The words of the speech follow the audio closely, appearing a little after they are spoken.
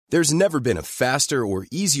There's never been a faster or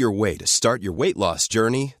easier way to start your weight loss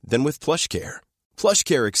journey than with PlushCare.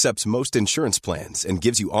 PlushCare accepts most insurance plans and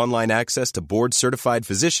gives you online access to board-certified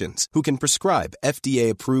physicians who can prescribe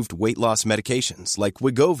FDA-approved weight loss medications like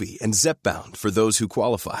Wegovy and Zepbound for those who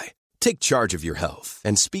qualify. Take charge of your health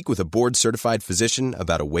and speak with a board-certified physician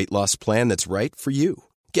about a weight loss plan that's right for you.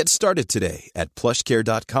 Get started today at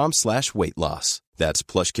plushcare.com/weight loss. That's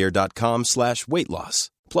plushcare.com/weight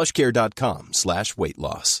loss. plushcare.com/weight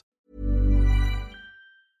loss.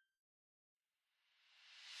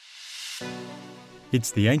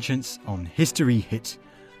 It's The Ancients on History Hit.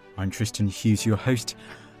 I'm Tristan Hughes, your host,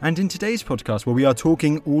 and in today's podcast, we are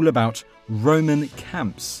talking all about Roman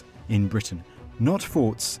camps in Britain. Not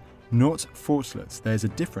forts, not fortlets, there's a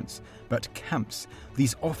difference, but camps,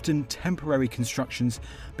 these often temporary constructions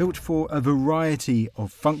built for a variety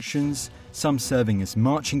of functions, some serving as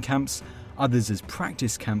marching camps, others as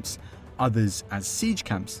practice camps, others as siege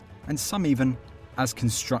camps, and some even as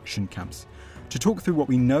construction camps. To talk through what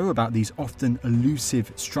we know about these often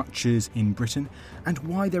elusive structures in Britain and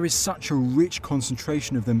why there is such a rich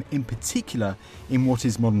concentration of them, in particular in what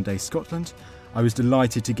is modern-day Scotland, I was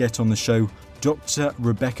delighted to get on the show Dr.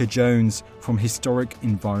 Rebecca Jones from Historic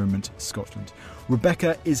Environment Scotland.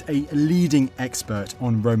 Rebecca is a leading expert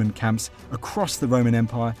on Roman camps across the Roman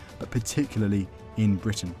Empire, but particularly in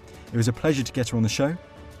Britain. It was a pleasure to get her on the show,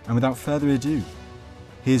 and without further ado,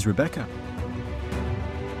 here's Rebecca.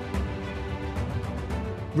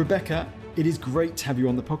 Rebecca, it is great to have you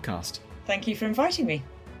on the podcast. Thank you for inviting me.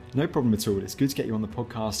 No problem at all. It's good to get you on the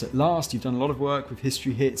podcast at last. You've done a lot of work with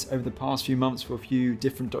History Hits over the past few months for a few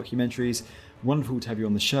different documentaries. Wonderful to have you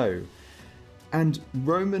on the show. And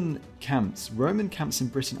Roman camps in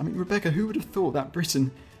Britain. I mean, Rebecca, who would have thought that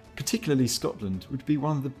Britain, particularly Scotland, would be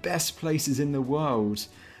one of the best places in the world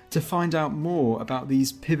to find out more about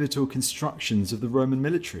these pivotal constructions of the Roman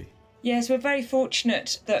military? Yes, we're very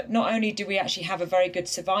fortunate that not only do we actually have a very good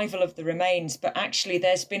survival of the remains, but actually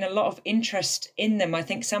there's been a lot of interest in them. I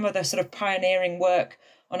think some of the sort of pioneering work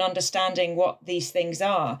on understanding what these things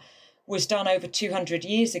are was done over 200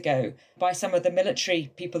 years ago by some of the military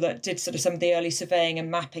people that did sort of some of the early surveying and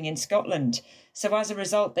mapping in Scotland. So as a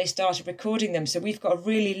result, they started recording them. So we've got a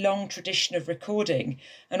really long tradition of recording.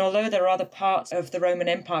 And although there are other parts of the Roman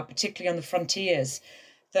Empire, particularly on the frontiers,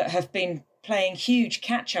 that have been playing huge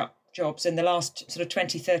catch-up jobs in the last sort of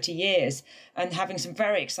 20, 30 years and having some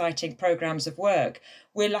very exciting programmes of work,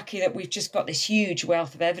 we're lucky that we've just got this huge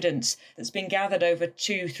wealth of evidence that's been gathered over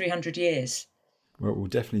 200-300 years. Well, we'll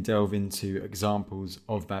definitely delve into examples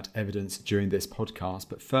of that evidence during this podcast.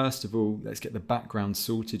 But first of all, let's get the background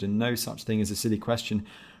sorted, and no such thing as a silly question.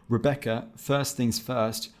 Rebecca, first things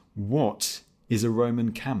first, what is a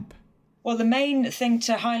Roman camp? Well, the main thing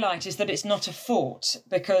to highlight is that it's not a fort,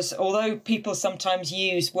 because although people sometimes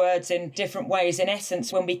use words in different ways, in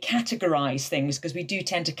essence, when we categorise things, because we do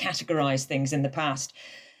tend to categorise things in the past,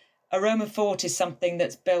 a Roman fort is something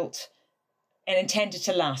that's built and intended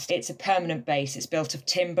to last. It's a permanent base. It's built of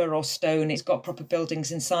timber or stone. It's got proper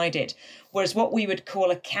buildings inside it. Whereas what we would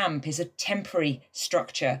call a camp is a temporary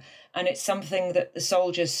structure, and it's something that the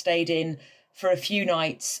soldiers stayed in for a few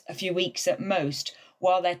nights, a few weeks at most,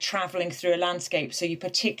 while they're travelling through a landscape. So you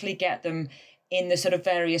particularly get them in the sort of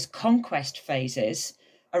various conquest phases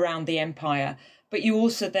around the empire. But you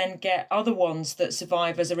also then get other ones that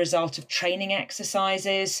survive as a result of training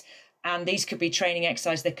exercises. And these could be training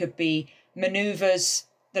exercises. There could be manoeuvres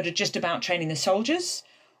that are just about training the soldiers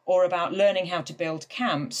or about learning how to build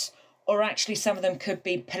camps. Or actually some of them could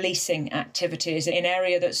be policing activities in an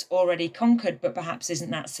area that's already conquered but perhaps isn't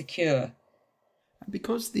that secure.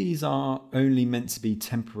 Because these are only meant to be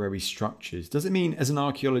temporary structures, does it mean as an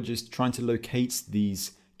archaeologist trying to locate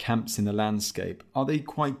these camps in the landscape, are they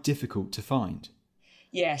quite difficult to find?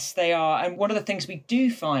 Yes, they are. And one of the things we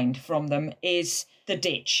do find from them is the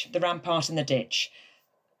ditch, the rampart and the ditch.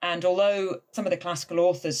 And although some of the classical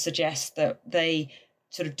authors suggest that they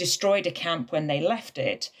sort of destroyed a camp when they left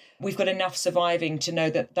it, we've got enough surviving to know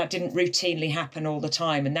that that didn't routinely happen all the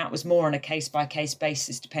time. And that was more on a case-by-case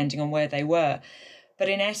basis, depending on where they were. But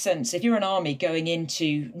in essence, if you're an army going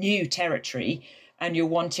into new territory and you're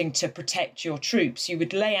wanting to protect your troops, you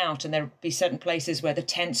would lay out, and there would be certain places where the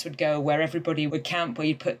tents would go, where everybody would camp, where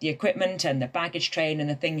you'd put the equipment and the baggage train and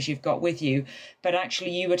the things you've got with you. But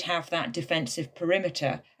actually you would have that defensive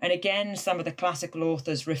perimeter. And again, some of the classical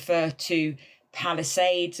authors refer to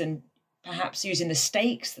palisades and perhaps using the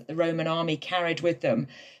stakes that the Roman army carried with them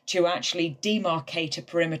to actually demarcate a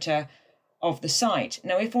perimeter of the site.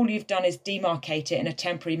 Now, if all you've done is demarcate it in a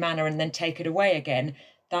temporary manner and then take it away again,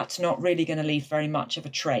 that's not really going to leave very much of a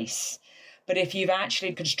trace. But if you've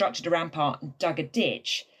actually constructed a rampart and dug a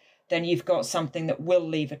ditch, then you've got something that will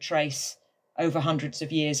leave a trace over hundreds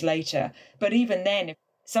of years later. But even then,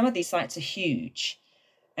 some of these sites are huge.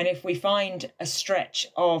 And if we find a stretch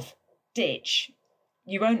of ditch,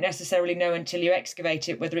 you won't necessarily know until you excavate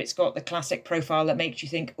it whether it's got the classic profile that makes you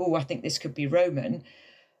think, oh, I think this could be Roman.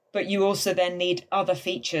 But you also then need other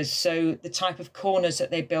features. So the type of corners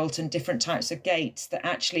that they built and different types of gates that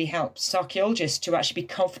actually helps archaeologists to actually be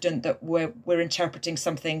confident that we're interpreting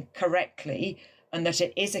something correctly and that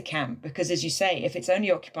it is a camp. Because as you say, if it's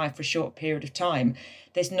only occupied for a short period of time,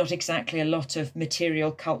 there's not exactly a lot of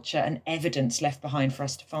material, culture and evidence left behind for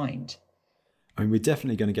us to find. I mean, we're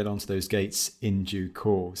definitely going to get onto those gates in due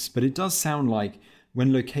course, but it does sound like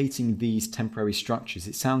when locating these temporary structures,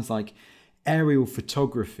 it sounds like aerial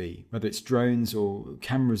photography, whether it's drones or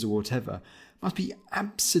cameras or whatever, must be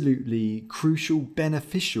absolutely crucial,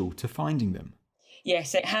 beneficial to finding them.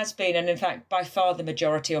 Yes, it has been. And in fact, by far the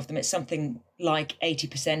majority of them, it's something like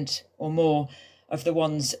 80% or more of the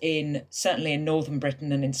ones certainly in northern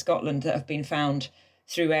Britain and in Scotland that have been found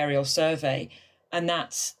through aerial survey. And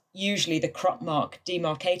that's usually the crop mark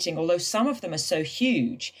demarcating, although some of them are so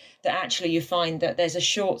huge that actually you find that there's a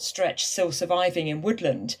short stretch still surviving in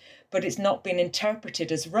woodland, but it's not been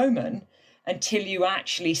interpreted as Roman until you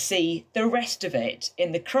actually see the rest of it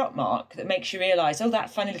in the crop mark that makes you realise, oh, that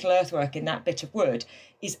funny little earthwork in that bit of wood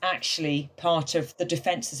is actually part of the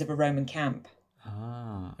defences of a Roman camp.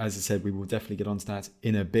 As I said, we will definitely get onto that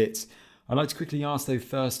in a bit. I'd like to quickly ask, though,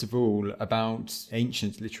 first of all, about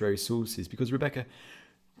ancient literary sources, because, Rebecca,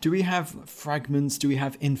 do we have fragments, do we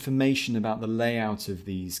have information about the layout of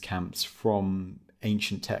these camps from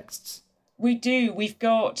ancient texts? We do. We've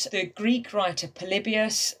got the Greek writer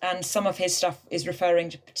Polybius, and some of his stuff is referring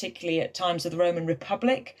to particularly at times of the Roman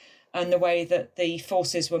Republic and the way that the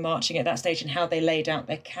forces were marching at that stage and how they laid out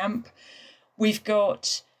their camp. We've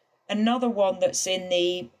got another one that's in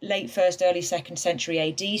the late 1st, early 2nd century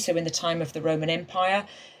AD, so in the time of the Roman Empire,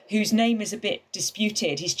 whose name is a bit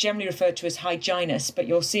disputed. He's generally referred to as Hyginus, but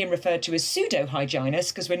you'll see him referred to as pseudo-Hyginus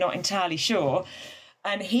because we're not entirely sure.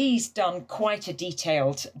 And he's done quite a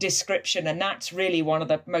detailed description, and that's really one of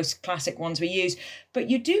the most classic ones we use. But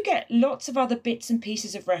you do get lots of other bits and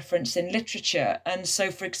pieces of reference in literature. And so,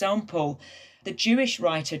 for example, the Jewish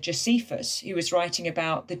writer Josephus, who was writing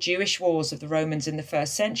about the Jewish wars of the Romans in the 1st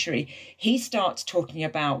century, he starts talking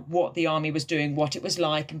about what the army was doing, what it was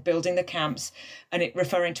like, and building the camps, and it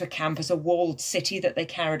referring to a camp as a walled city that they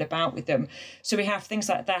carried about with them. So we have things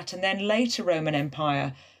like that. And then later Roman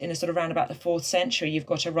Empire, in a sort of around about the 4th century, you've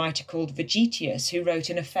got a writer called Vegetius, who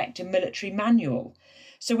wrote in effect a military manual.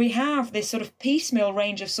 So we have this sort of piecemeal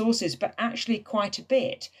range of sources, but actually quite a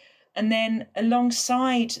bit. And then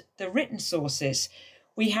alongside the written sources,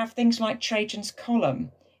 we have things like Trajan's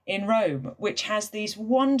column in Rome, which has these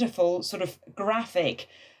wonderful sort of graphic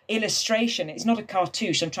illustration. It's not a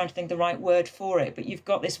cartouche, I'm trying to think the right word for it, but you've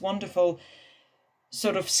got this wonderful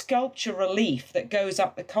sort of sculpture relief that goes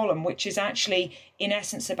up the column, which is actually in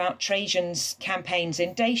essence about Trajan's campaigns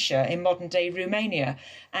in Dacia, in modern day Romania.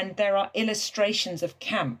 And there are illustrations of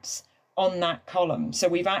camps on that column. So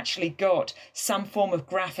we've actually got some form of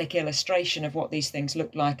graphic illustration of what these things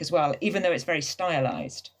look like as well, even though it's very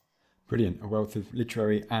stylized. Brilliant. A wealth of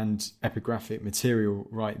literary and epigraphic material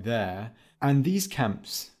right there. And these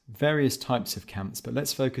camps, various types of camps, but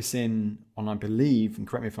let's focus in on, I believe, and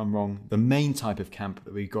correct me if I'm wrong, the main type of camp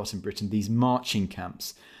that we've got in Britain, these marching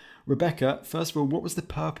camps. Rebecca, first of all, what was the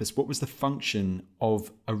purpose? What was the function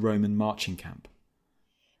of a Roman marching camp?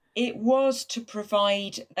 It was to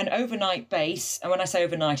provide an overnight base, and when I say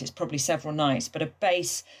overnight, it's probably several nights, but a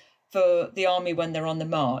base for the army when they're on the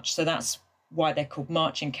march. So that's why they're called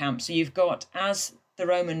marching camps. So you've got, as the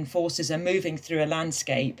Roman forces are moving through a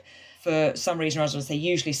landscape, for some reason or other, they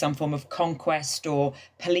usually some form of conquest or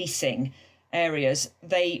policing areas,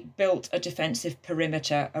 they built a defensive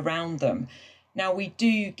perimeter around them. Now, we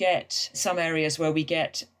do get some areas where we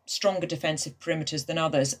get stronger defensive perimeters than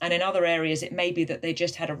others. And in other areas, it may be that they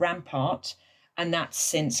just had a rampart and that's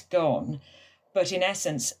since gone. But in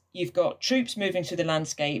essence, you've got troops moving through the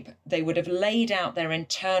landscape. They would have laid out their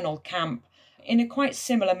internal camp in a quite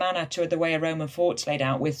similar manner to the way a Roman fort's laid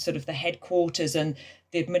out, with sort of the headquarters and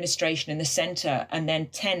the administration in the centre, and then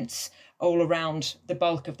tents all around the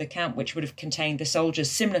bulk of the camp, which would have contained the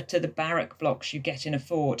soldiers, similar to the barrack blocks you get in a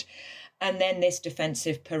fort. And then this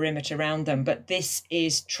defensive perimeter around them. But this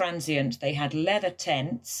is transient. They had leather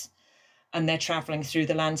tents and they're travelling through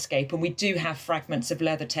the landscape. And we do have fragments of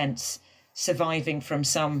leather tents surviving from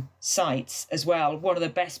some sites as well. One of the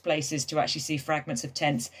best places to actually see fragments of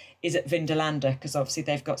tents is at Vindolanda, because obviously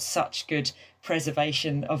they've got such good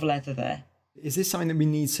preservation of leather there. Is this something that we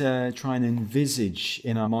need to try and envisage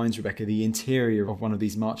in our minds, Rebecca, the interior of one of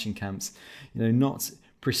these marching camps? Not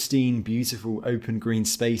pristine, beautiful, open green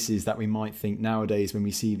spaces that we might think nowadays when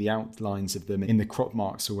we see the outlines of them in the crop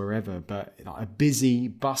marks or wherever, but a busy,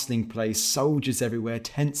 bustling place, soldiers everywhere,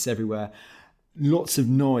 tents everywhere, lots of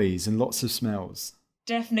noise and lots of smells.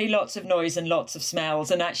 Definitely lots of noise and lots of smells.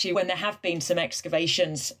 And actually, when there have been some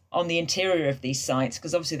excavations on the interior of these sites,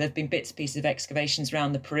 because obviously there have been bits and pieces of excavations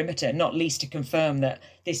around the perimeter, not least to confirm that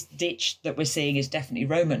this ditch that we're seeing is definitely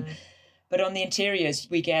Roman. But on the interiors,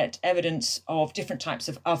 we get evidence of different types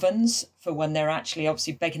of ovens for when they're actually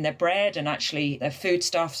obviously baking their bread and actually their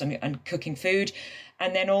foodstuffs and cooking food.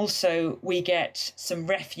 And then also we get some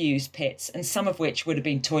refuse pits, and some of which would have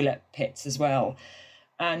been toilet pits as well.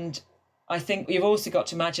 And I think you've also got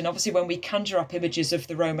to imagine, obviously, when we conjure up images of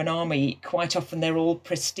the Roman army, quite often they're all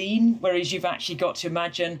pristine, whereas you've actually got to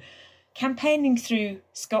imagine campaigning through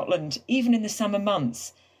Scotland, even in the summer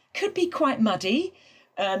months, could be quite muddy.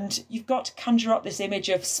 And you've got to conjure up this image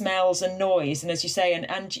of smells and noise. And as you say,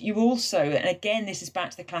 and you also, and again, this is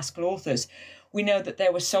back to the classical authors, we know that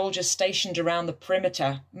there were soldiers stationed around the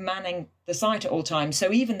perimeter manning the site at all times.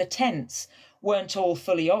 So even the tents weren't all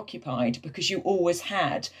fully occupied because you always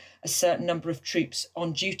had a certain number of troops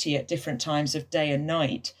on duty at different times of day and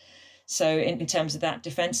night. So in terms of that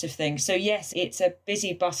defensive thing. So yes, it's a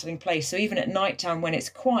busy, bustling place. So even at night time when it's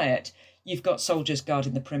quiet, you've got soldiers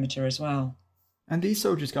guarding the perimeter as well. And these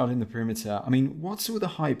soldiers guarding the perimeter, what's all the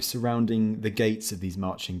hype surrounding the gates of these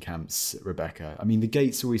marching camps, Rebecca? The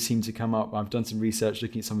gates always seem to come up. I've done some research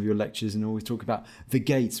looking at some of your lectures and always talk about the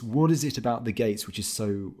gates. What is it about the gates which is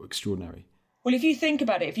so extraordinary? Well, if you think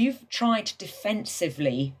about it, if you've tried to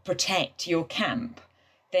defensively protect your camp,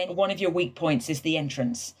 then one of your weak points is the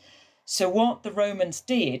entrance. So what the Romans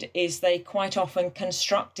did is they quite often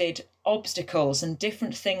constructed obstacles and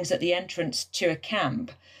different things at the entrance to a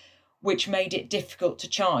camp, which made it difficult to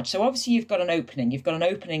charge. So obviously you've got an opening. You've got an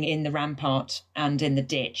opening in the rampart and in the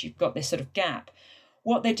ditch. You've got this sort of gap.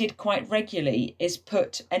 What they did quite regularly is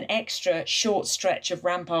put an extra short stretch of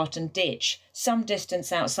rampart and ditch some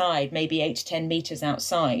distance outside, maybe 8 to 10 metres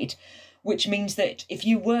outside, which means that if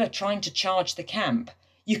you were trying to charge the camp,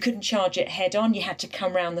 you couldn't charge it head on. You had to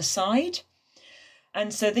come round the side.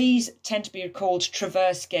 And so these tend to be called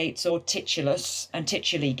traverse gates or titulus and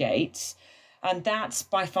tituli gates. And that's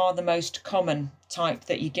by far the most common type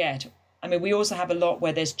that you get. We also have a lot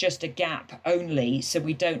where there's just a gap only, so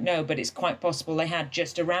we don't know, but it's quite possible they had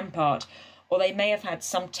just a rampart, or they may have had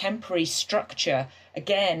some temporary structure,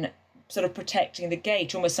 again, sort of protecting the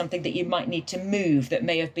gate, almost something that you might need to move, that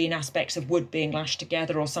may have been aspects of wood being lashed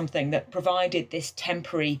together or something that provided this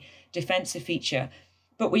temporary defensive feature.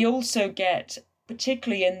 But we also get,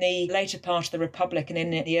 particularly in the later part of the Republic and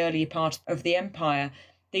in the earlier part of the Empire,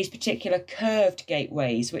 these particular curved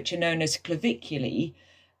gateways, which are known as claviculi,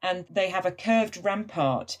 and they have a curved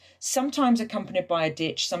rampart, sometimes accompanied by a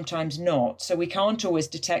ditch, sometimes not. So we can't always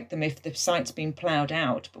detect them if the site's been ploughed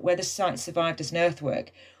out. But where the site survived as an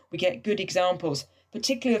earthwork, we get good examples,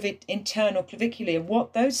 particularly of internal claviculi. And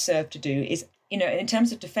what those serve to do is, in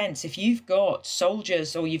terms of defence, if you've got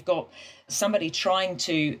soldiers or you've got somebody trying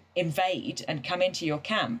to invade and come into your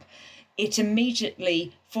camp, it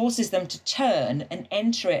immediately forces them to turn and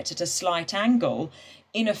enter it at a slight angle,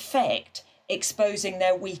 in effect exposing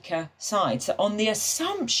their weaker side. So on the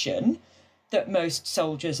assumption that most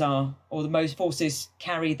soldiers or the most forces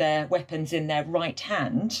carry their weapons in their right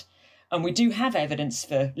hand, and we do have evidence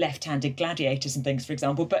for left-handed gladiators and things, for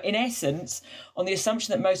example, but in essence, on the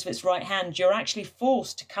assumption that most of it's right hand, you're actually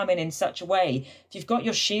forced to come in such a way, if you've got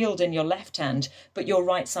your shield in your left hand, but your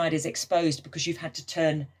right side is exposed because you've had to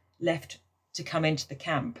turn left to come into the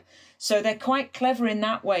camp. So they're quite clever in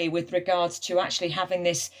that way with regards to actually having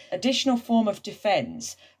this additional form of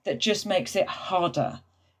defence that just makes it harder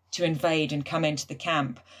to invade and come into the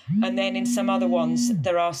camp. And then in some other ones,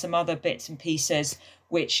 there are some other bits and pieces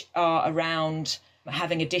which are around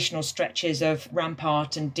having additional stretches of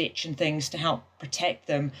rampart and ditch and things to help protect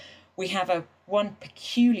them. We have one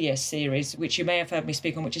peculiar series, which you may have heard me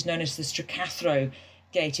speak on, which is known as the Stracathro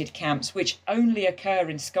gated camps, which only occur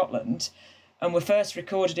in Scotland and were first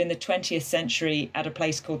recorded in the 20th century at a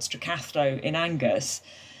place called Stracathro in Angus.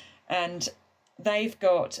 And they've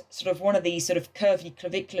got sort of one of these sort of curvy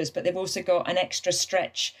claviculas, but they've also got an extra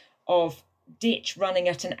stretch of ditch running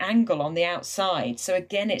at an angle on the outside. So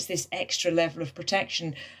again, it's this extra level of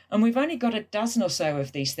protection. And we've only got a dozen or so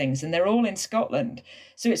of these things, and they're all in Scotland.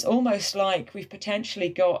 So it's almost like we've potentially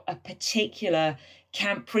got a particular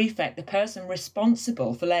camp prefect, the person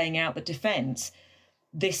responsible for laying out the defence,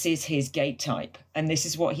 this is his gate type and this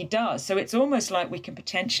is what he does. So it's almost like we can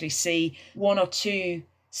potentially see one or two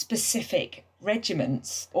specific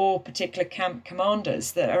regiments or particular camp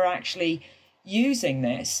commanders that are actually using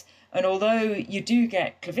this. And although you do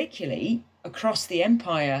get claviculae across the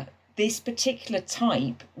empire, this particular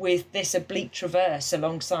type with this oblique traverse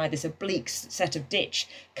alongside this oblique set of ditch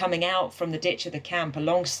coming out from the ditch of the camp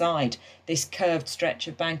alongside this curved stretch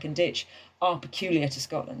of bank and ditch are peculiar to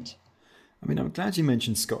Scotland. I mean, I'm glad you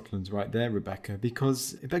mentioned Scotland right there, Rebecca,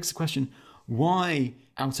 because it begs the question, why,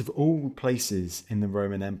 out of all places in the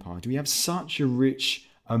Roman Empire, do we have such a rich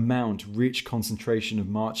concentration of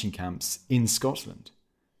marching camps in Scotland?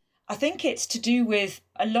 I think it's to do with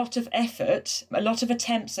a lot of effort, a lot of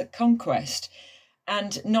attempts at conquest,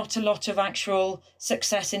 and not a lot of actual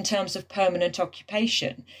success in terms of permanent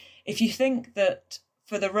occupation. If you think that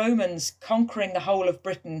for the Romans, conquering the whole of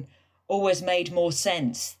Britain always made more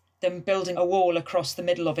sense than building a wall across the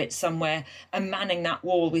middle of it somewhere and manning that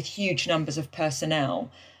wall with huge numbers of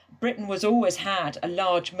personnel. Britain was always had a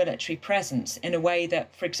large military presence in a way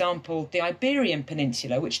that, for example, the Iberian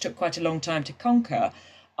Peninsula, which took quite a long time to conquer,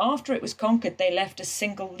 after it was conquered, they left a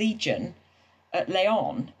single legion at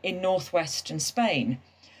Leon in northwestern Spain,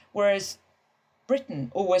 whereas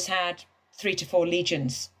Britain always had 3 to 4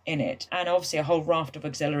 legions in it, and obviously a whole raft of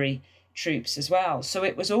auxiliary troops as well. So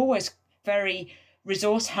it was always very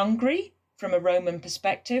resource hungry from a Roman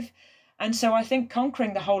perspective. And so I think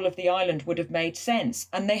conquering the whole of the island would have made sense.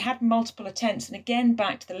 And they had multiple attempts. And again,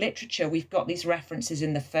 back to the literature, we've got these references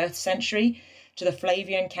in the 1st century to the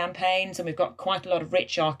Flavian campaigns, and we've got quite a lot of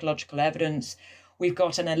rich archaeological evidence. We've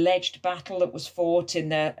got an alleged battle that was fought in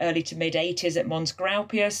the early to mid-80s at Mons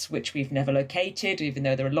Graupius, which we've never located, even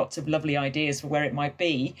though there are lots of lovely ideas for where it might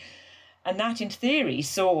be. And that, in theory,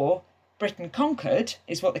 saw Britain conquered,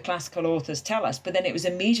 is what the classical authors tell us, but then it was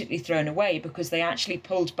immediately thrown away because they actually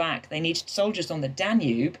pulled back. They needed soldiers on the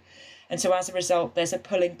Danube, and so as a result, there's a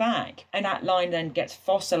pulling back. And that line then gets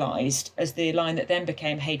fossilised as the line that then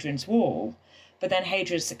became Hadrian's Wall. But then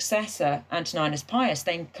Hadrian's successor, Antoninus Pius,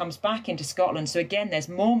 then comes back into Scotland. So again, there's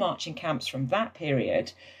more marching camps from that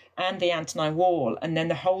period and the Antonine Wall, and then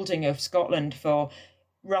the holding of Scotland for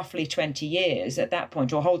roughly 20 years at that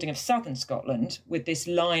point, or holding of southern Scotland with this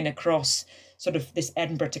line across sort of this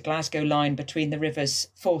Edinburgh to Glasgow line between the rivers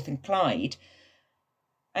Forth and Clyde.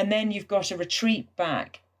 And then you've got a retreat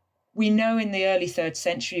back. We know in the early 3rd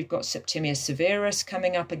century, you've got Septimius Severus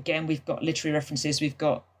coming up again. We've got literary references. We've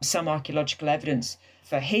got some archaeological evidence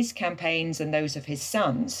for his campaigns and those of his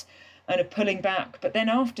sons, and a pulling back. But then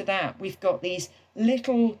after that, we've got these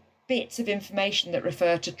little bits of information that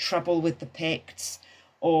refer to trouble with the Picts,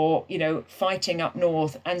 or, you know, fighting up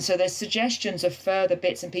north. And so there's suggestions of further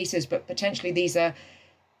bits and pieces, but potentially these are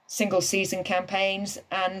single season campaigns.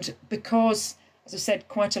 And because, as I said,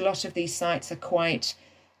 quite a lot of these sites are quite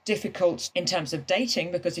difficult in terms of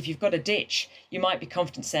dating, because if you've got a ditch, you might be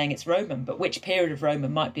confident saying it's Roman, but which period of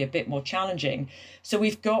Roman might be a bit more challenging. So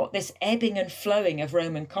we've got this ebbing and flowing of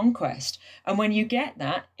Roman conquest. And when you get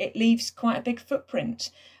that, it leaves quite a big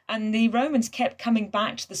footprint. And the Romans kept coming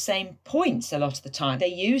back to the same points a lot of the time. They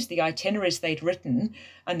used the itineraries they'd written,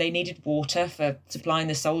 and they needed water for supplying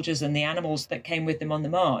the soldiers and the animals that came with them on the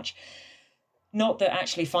march. Not that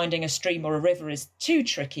actually finding a stream or a river is too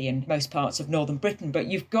tricky in most parts of northern Britain, but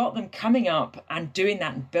you've got them coming up and doing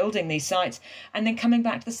that and building these sites and then coming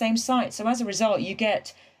back to the same site. So as a result, you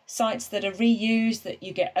get sites that are reused, that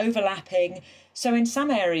you get overlapping. So in some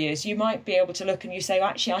areas, you might be able to look and you say,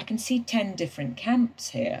 actually, I can see 10 different camps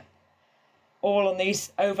here, all on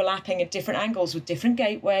these overlapping at different angles with different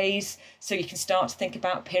gateways. So you can start to think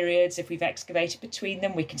about periods. If we've excavated between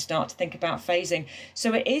them, we can start to think about phasing.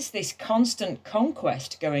 So it is this constant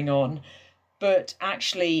conquest going on. But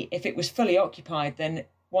actually, if it was fully occupied, then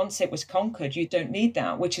once it was conquered, you don't need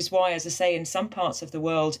that, which is why, as I say, in some parts of the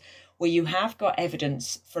world where you have got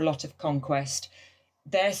evidence for a lot of conquest,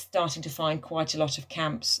 they're starting to find quite a lot of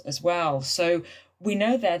camps as well. So we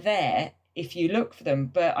know they're there if you look for them.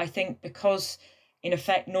 But I think because, in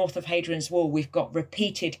effect, north of Hadrian's Wall, we've got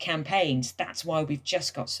repeated campaigns, that's why we've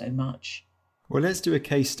just got so much. Well, let's do a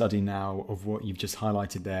case study now of what you've just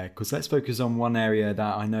highlighted there, because let's focus on one area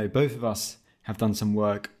that I know both of us have done some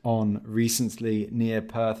work on recently near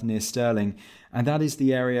Perth, near Stirling, and that is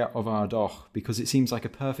the area of Ardogh, because it seems like a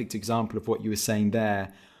perfect example of what you were saying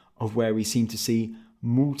there, of where we seem to see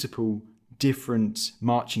multiple different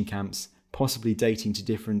marching camps, possibly dating to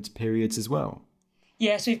different periods as well.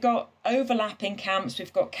 Yes, we've got overlapping camps.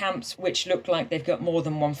 We've got camps which look like they've got more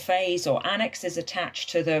than one phase or annexes attached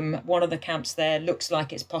to them. One of the camps there looks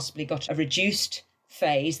like it's possibly got a reduced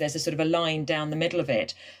phase. There's a sort of a line down the middle of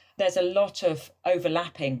it. there's a lot of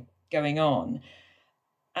overlapping going on.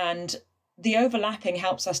 And the overlapping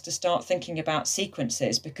helps us to start thinking about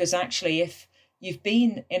sequences, because actually if you've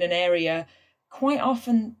been in an area, quite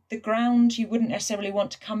often the ground, you wouldn't necessarily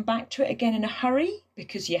want to come back to it again in a hurry,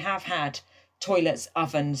 because you have had toilets,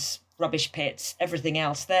 ovens, rubbish pits, everything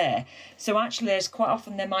else there. So actually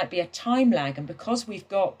there might be a time lag, and because we've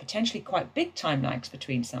got potentially quite big time lags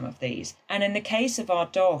between some of these. And in the case of our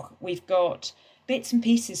dock, we've got bits and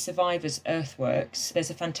pieces survive as earthworks. There's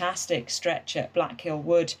a fantastic stretch at Blackhill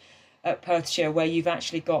Wood at Perthshire where you've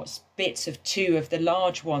actually got bits of two of the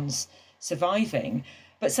large ones surviving.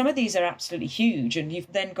 But some of these are absolutely huge, and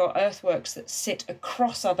you've then got earthworks that sit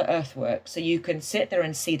across other earthworks. So you can sit there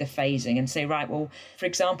and see the phasing and say, right, well, for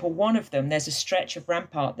example, one of them, there's a stretch of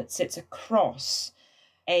rampart that sits across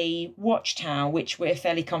a watchtower, which we're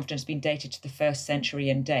fairly confident has been dated to the 1st century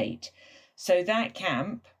in date. So that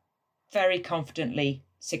camp, very confidently,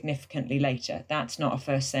 significantly later. That's not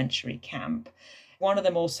a 1st century camp. One of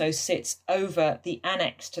them also sits over the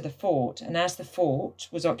annex to the fort. And as the fort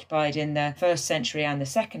was occupied in the 1st century and the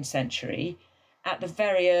 2nd century, at the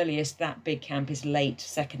very earliest, that big camp is late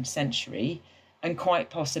 2nd century and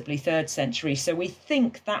quite possibly 3rd century. So we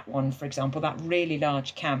think that one, for example, that really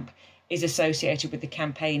large camp, is associated with the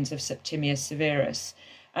campaigns of Septimius Severus.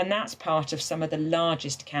 And that's part of some of the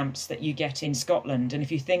largest camps that you get in Scotland. And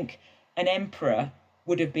if you think an emperor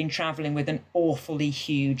would have been travelling with an awfully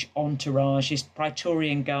huge entourage, his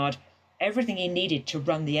Praetorian Guard, everything he needed to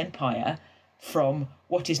run the empire from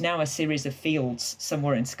what is now a series of fields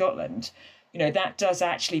somewhere in Scotland. That does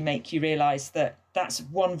actually make you realise that that's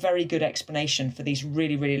one very good explanation for these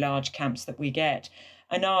really, really large camps that we get.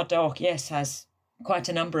 And our dock, yes, has quite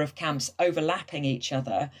a number of camps overlapping each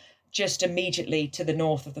other just immediately to the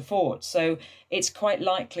north of the fort. So it's quite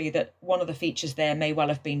likely that one of the features there may well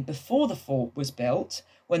have been before the fort was built,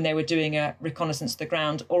 when they were doing a reconnaissance of the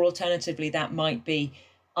ground, or alternatively that might be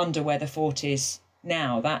under where the fort is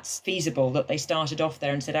now. That's feasible, that they started off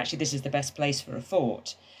there and said, actually, this is the best place for a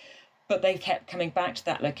fort. But they kept coming back to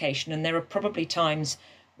that location, and there are probably times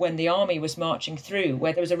when the army was marching through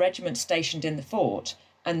where there was a regiment stationed in the fort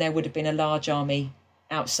and there would have been a large army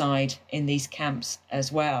outside in these camps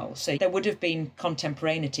as well. So there would have been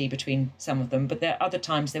contemporaneity between some of them, but there are other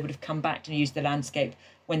times they would have come back and used the landscape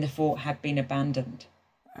when the fort had been abandoned.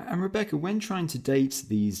 And Rebecca, when trying to date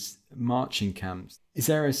these marching camps, is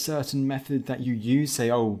there a certain method that you use?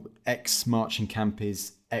 Say, X marching camp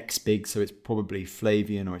is X big, so it's probably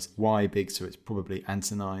Flavian, or it's Y big, so it's probably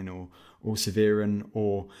Antonine or Severan,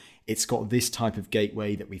 or it's got this type of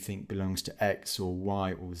gateway that we think belongs to X or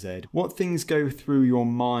Y or Z. What things go through your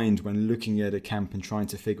mind when looking at a camp and trying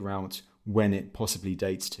to figure out when it possibly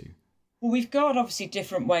dates to? Well, we've got obviously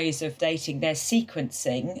different ways of dating. There's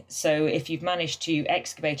sequencing. So if you've managed to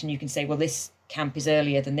excavate and you can say, well, this camp is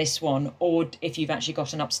earlier than this one, or if you've actually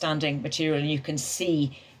got an upstanding material and you can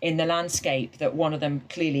see in the landscape that one of them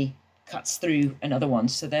clearly cuts through another one,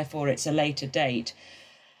 so therefore it's a later date.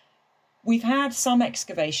 We've had some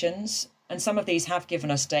excavations, and some of these have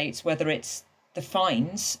given us dates, whether it's the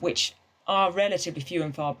finds, which are relatively few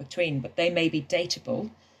and far between, but they may be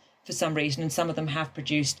dateable for some reason, and some of them have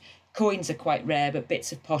produced. Coins are quite rare, but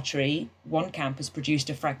bits of pottery. One camp has produced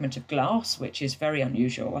a fragment of glass, which is very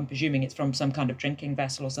unusual. I'm presuming it's from some kind of drinking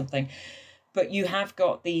vessel or something. But you have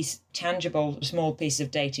got these tangible, small pieces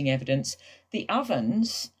of dating evidence. The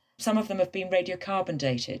ovens, some of them have been radiocarbon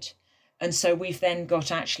dated. And so we've then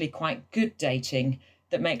got actually quite good dating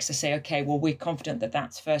that makes us say, OK, well, we're confident that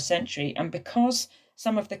that's 1st century. And because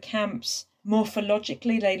some of the camps,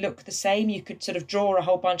 morphologically, they look the same, you could sort of draw a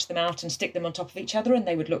whole bunch of them out and stick them on top of each other, and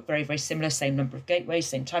they would look very, very similar, same number of gateways,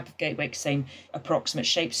 same type of gateway, same approximate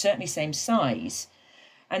shape, certainly same size.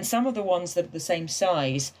 And some of the ones that are the same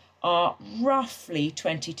size are roughly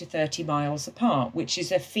 20 to 30 miles apart, which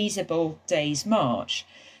is a feasible day's march.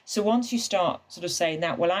 So once you start sort of saying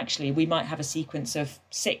that, well, actually, we might have a sequence of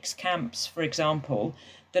 6 camps, for example,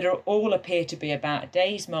 that are all appear to be about a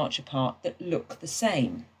day's march apart that look the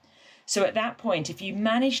same. So at that point, if you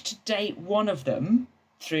manage to date one of them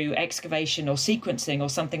through excavation or sequencing or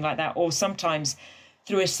something like that, or sometimes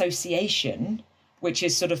through association, which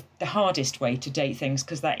is sort of the hardest way to date things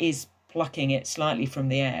because that is plucking it slightly from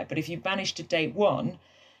the air. But if you manage to date one,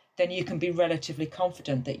 then you can be relatively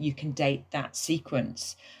confident that you can date that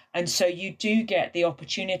sequence. And so you do get the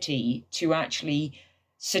opportunity to actually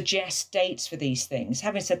suggest dates for these things.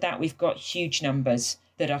 Having said that, we've got huge numbers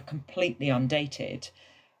that are completely undated,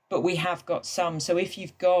 but we have got some. So if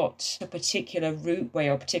you've got a particular routeway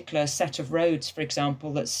or a particular set of roads, for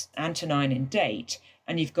example, that's Antonine in date,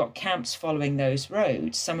 and you've got camps following those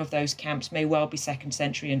roads. Some of those camps may well be 2nd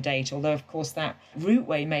century in date, although of course that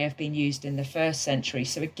routeway may have been used in the 1st century.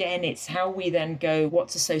 So again, it's how we then go,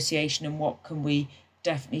 what's association and what can we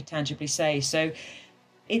definitely tangibly say. So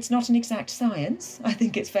it's not an exact science, I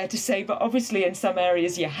think it's fair to say, but obviously in some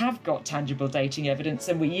areas you have got tangible dating evidence,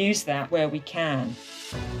 and we use that where we can.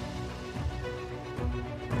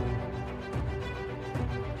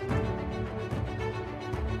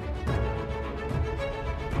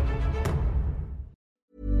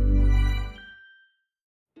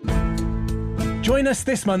 Join us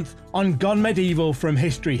this month on Gone Medieval from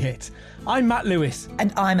History Hit. I'm Matt Lewis.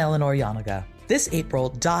 And I'm Eleanor Yanaga. This April,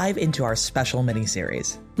 dive into our special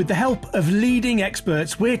mini-series. With the help of leading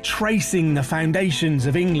experts, we're tracing the foundations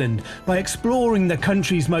of England by exploring the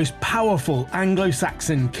country's most powerful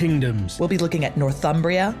Anglo-Saxon kingdoms. We'll be looking at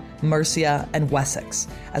Northumbria, Mercia, and Wessex,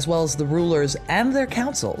 as well as the rulers and their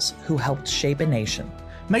councils who helped shape a nation.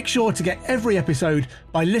 Make sure to get every episode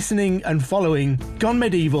by listening and following Gone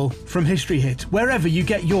Medieval from History Hit, wherever you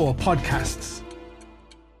get your podcasts.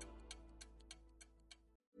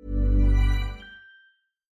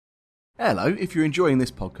 Hello, if you're enjoying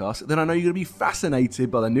this podcast, then I know you're going to be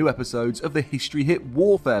fascinated by the new episodes of the History Hit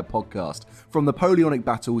Warfare podcast, from Napoleonic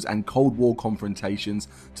battles and Cold War confrontations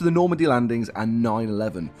to the Normandy landings and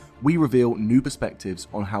 9/11. We reveal new perspectives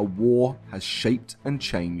on how war has shaped and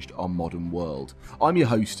changed our modern world. I'm your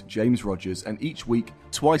host, James Rogers, and each week,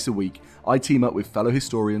 twice a week, I team up with fellow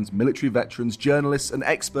historians, military veterans, journalists, and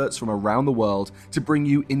experts from around the world to bring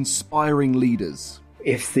you inspiring leaders.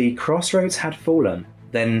 If the crossroads had fallen,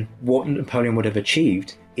 then what Napoleon would have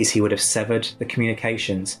achieved is he would have severed the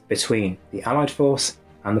communications between the Allied force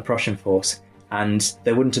and the Prussian force, and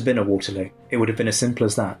there wouldn't have been a Waterloo. It would have been as simple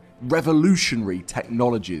as that. Revolutionary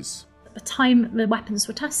technologies. At the time the weapons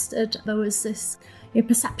were tested, there was this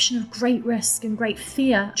perception of great risk and great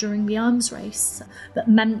fear during the arms race that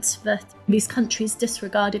meant that these countries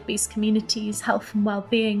disregarded these communities' health and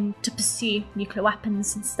well-being to pursue nuclear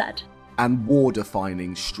weapons instead. And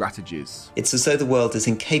war-defining strategies. It's as though the world is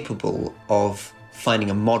incapable of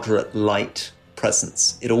finding a moderate light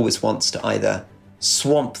presence. It always wants to either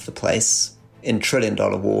swamp the place in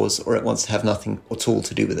trillion-dollar wars, or it wants to have nothing at all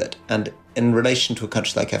to do with it. And in relation to a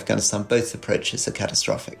country like Afghanistan, both approaches are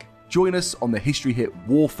catastrophic. Join us on the History Hit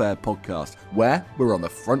Warfare podcast, where we're on the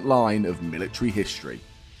front line of military history.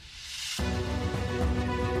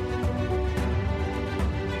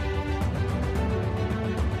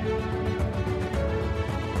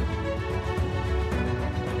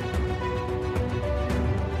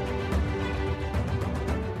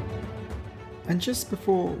 And just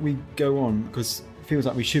before we go on, because it feels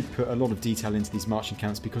like we should put a lot of detail into these marching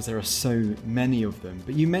camps because there are so many of them,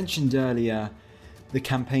 but you mentioned earlier the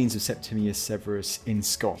campaigns of Septimius Severus in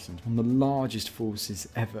Scotland, one of the largest forces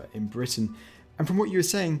ever in Britain. And from what you were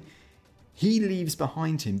saying, he leaves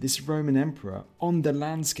behind him, this Roman emperor, on the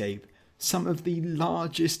landscape, some of the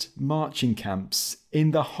largest marching camps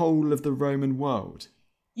in the whole of the Roman world.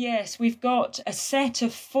 Yes, we've got a set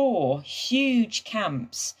of 4 huge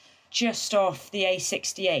camps just off the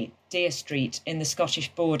A68, Deer Street, in the Scottish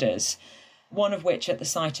borders, one of which at the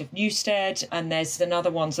site of Newstead, and there's another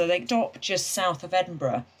one, so they stop just south of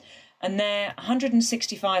Edinburgh. And they're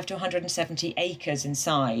 165 to 170 acres in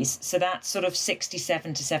size, so that's sort of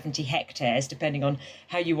 67 to 70 hectares, depending on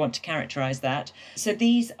how you want to characterise that. So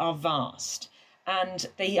these are vast. And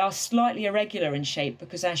they are slightly irregular in shape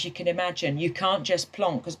because, as you can imagine, you can't just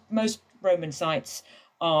plonk, because most Roman sites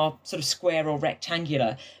are sort of square or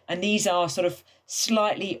rectangular, and these are sort of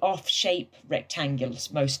slightly off-shape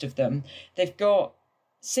rectangles, most of them. They've got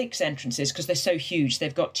 6 entrances because they're so huge.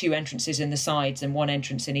 They've got 2 entrances in the sides and 1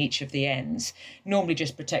 entrance in each of the ends, normally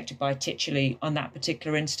just protected by tituli on that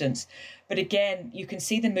particular instance. But again, you can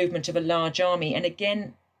see the movement of a large army, and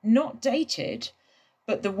again, not dated,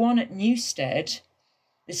 but the one at Newstead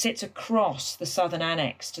that sits across the southern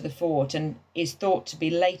annex to the fort and is thought to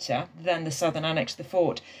be later than the southern annex to the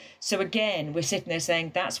fort. So again, we're sitting there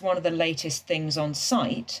saying that's one of the latest things on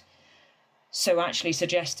site. So actually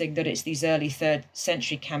suggesting that it's these early 3rd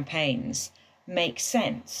century campaigns makes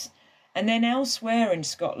sense. And then elsewhere in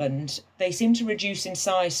Scotland, they seem to reduce in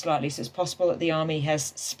size slightly. So it's possible that the army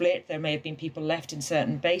has split. There may have been people left in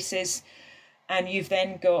certain bases. And you've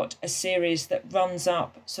then got a series that runs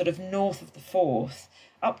up sort of north of the Forth,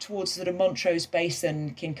 up towards sort of Montrose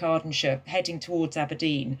Basin, Kincardineshire, heading towards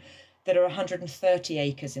Aberdeen, that are 130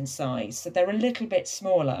 acres in size. So they're a little bit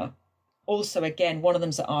smaller. Also, again, one of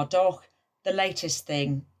them's at Ardogh, the latest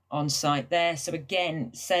thing on site there. So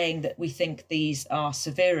again, saying that we think these are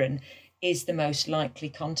Severan is the most likely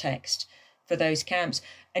context. for those camps.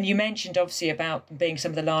 And you mentioned obviously about being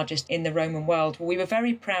some of the largest in the Roman world. Well, we were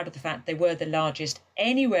very proud of the fact they were the largest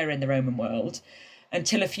anywhere in the Roman world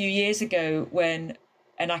until a few years ago, when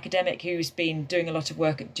an academic who's been doing a lot of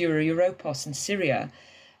work at Dura Europos in Syria,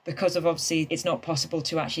 because of obviously it's not possible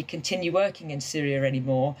to actually continue working in Syria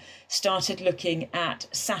anymore, started looking at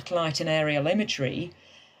satellite and aerial imagery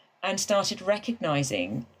and started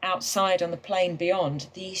recognising outside on the plain beyond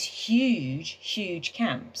these huge, huge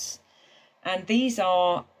camps. And these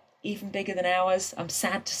are even bigger than ours, I'm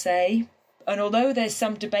sad to say. And although there's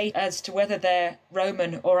some debate as to whether they're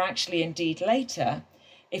Roman or actually indeed later,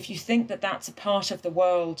 if you think that that's a part of the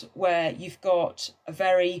world where you've got a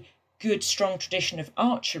very good, strong tradition of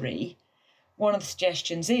archery, one of the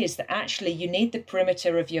suggestions is that actually you need the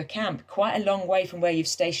perimeter of your camp quite a long way from where you've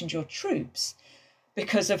stationed your troops,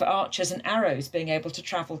 because of archers and arrows being able to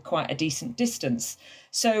travel quite a decent distance.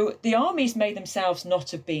 So the armies may themselves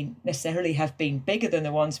not have been necessarily have been bigger than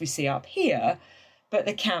the ones we see up here, but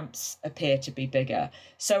the camps appear to be bigger.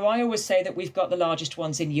 So I always say that we've got the largest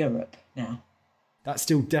ones in Europe now. That's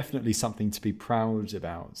still definitely something to be proud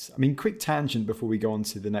about. I mean, quick tangent before we go on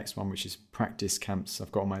to the next one, which is practice camps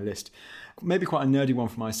I've got on my list. Maybe quite a nerdy one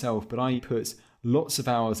for myself, but I put lots of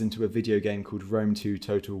hours into a video game called Rome 2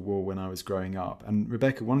 Total War when I was growing up. And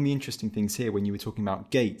Rebecca, one of the interesting things here when you were talking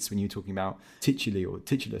about gates, when you were talking about tituli or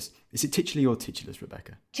titulus, is it tituli or titulus,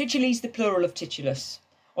 Rebecca? Tituli's the plural of titulus.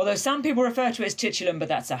 Although some people refer to it as titulum, but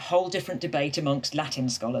that's a whole different debate amongst Latin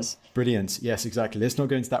scholars. Brilliant. Yes, exactly. Let's not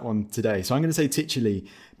go into that one today. So I'm going to say tituli,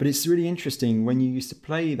 but it's really interesting when you used to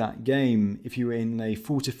play that game, if you were in a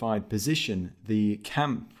fortified position, the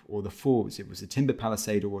camp or the fort, it was a timber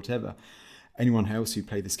palisade or whatever, anyone else who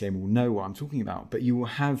played this game will know what I'm talking about, but you will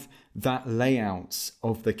have that layout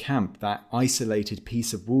of the camp, that isolated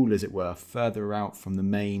piece of wall, as it were, further out from the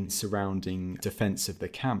main surrounding defence of the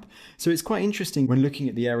camp. So it's quite interesting when looking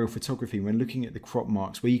at the aerial photography, when looking at the crop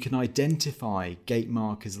marks, where you can identify gate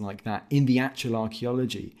markers like that in the actual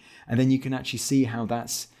archaeology, and then you can actually see how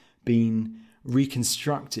that's been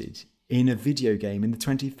reconstructed in a video game in the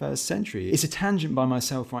 21st century. It's a tangent by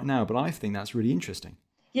myself right now, but I think that's really interesting.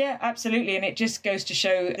 Yeah, absolutely. And it just goes to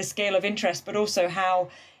show the scale of interest, but also how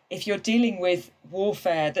if you're dealing with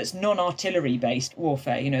warfare that's non-artillery based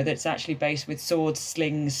warfare, that's actually based with swords,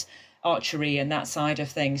 slings, archery and that side of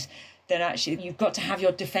things, then actually you've got to have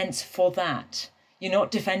your defence for that. You're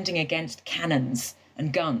not defending against cannons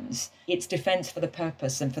and guns. It's defence for the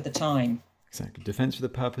purpose and for the time. Exactly. Defence for the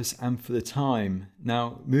purpose and for the time.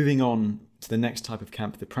 Now, moving on to the next type of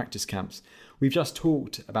camp, the practice camps. We've just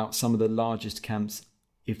talked about some of the largest camps,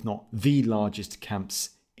 if not the largest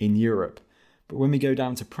camps in Europe. But when we go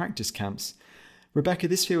down to practice camps, Rebecca,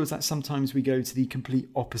 this feels that sometimes we go to the complete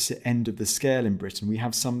opposite end of the scale in Britain. We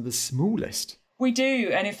have some of the smallest. We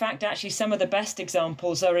do. And in fact, actually, some of the best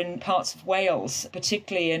examples are in parts of Wales,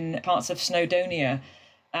 particularly in parts of Snowdonia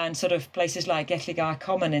and sort of places like Gelligaer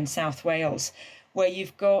Common in South Wales, where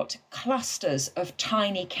you've got clusters of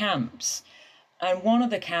tiny camps. And one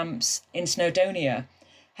of the camps in Snowdonia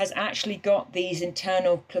has actually got these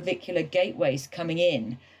internal clavicular gateways coming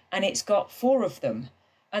in, and it's got 4 of them.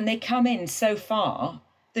 And they come in so far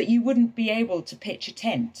that you wouldn't be able to pitch a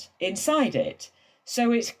tent inside it.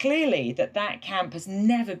 So it's clearly that camp has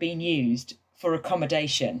never been used for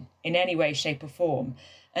accommodation in any way, shape or form.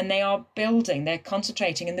 And they are building, they're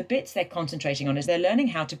concentrating, and the bits they're concentrating on is they're learning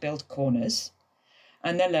how to build corners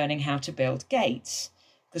and they're learning how to build gates.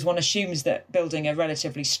 Because one assumes that building a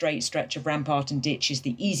relatively straight stretch of rampart and ditch is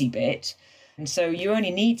the easy bit. And so you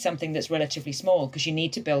only need something that's relatively small because you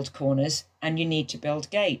need to build corners and you need to build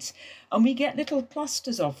gates. And we get little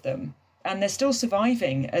clusters of them. And they're still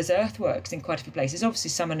surviving as earthworks in quite a few places.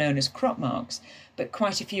 Obviously, some are known as crop marks, but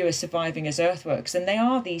quite a few are surviving as earthworks. And they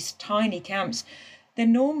are these tiny camps. They're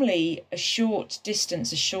normally a short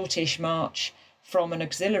distance, a shortish march from an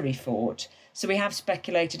auxiliary fort. So we have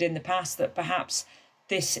speculated in the past that perhaps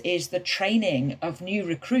this is the training of new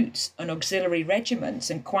recruits and auxiliary regiments,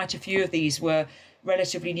 and quite a few of these were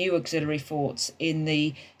relatively new auxiliary forts in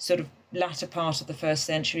the sort of latter part of the 1st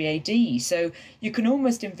century AD. So you can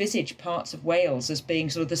almost envisage parts of Wales as being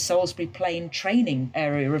sort of the Salisbury Plain training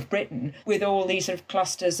area of Britain with all these sort of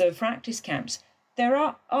clusters of practice camps. There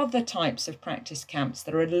are other types of practice camps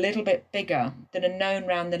that are a little bit bigger that are known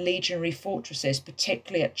around the legionary fortresses,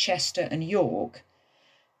 particularly at Chester and York.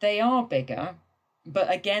 They are bigger,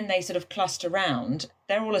 but again, they sort of cluster round.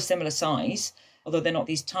 They're all a similar size, although they're not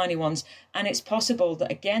these tiny ones. And it's possible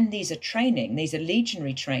that, again, these are training, these are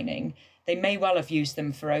legionary training. They may well have used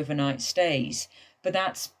them for overnight stays, but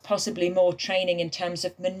that's possibly more training in terms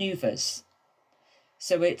of manoeuvres.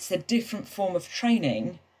 So it's a different form of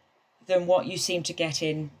training, than what you seem to get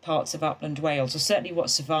in parts of upland Wales, or certainly what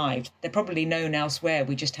survived. They're probably known elsewhere,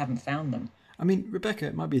 we just haven't found them. I mean, Rebecca,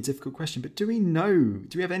 it might be a difficult question, but do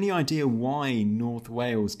we have any idea why North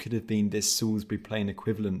Wales could have been this Salisbury Plain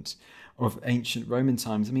equivalent of ancient Roman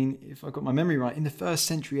times? I mean, if I got my memory right, in the 1st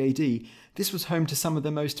century AD, this was home to some of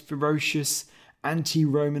the most ferocious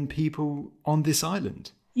anti-Roman people on this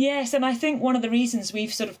island. Yes, and I think one of the reasons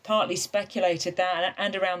we've sort of partly speculated that,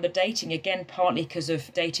 and around the dating, again, partly because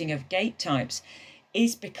of dating of gate types,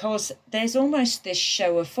 is because there's almost this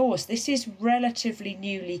show of force. This is relatively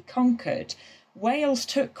newly conquered. Wales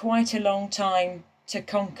took quite a long time to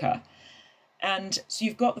conquer. And so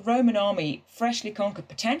you've got the Roman army freshly conquered,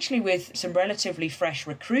 potentially with some relatively fresh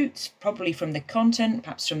recruits, probably from the continent,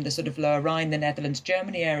 perhaps from the sort of Lower Rhine, the Netherlands,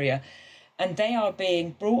 Germany area. And they are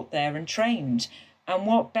being brought there and trained. And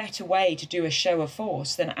what better way to do a show of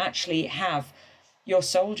force than actually have your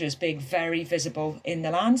soldiers being very visible in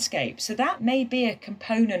the landscape? So that may be a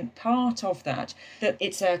component part of that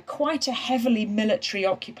it's quite a heavily military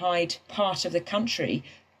occupied part of the country,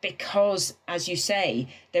 because, as you say,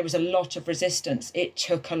 there was a lot of resistance. It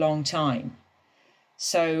took a long time.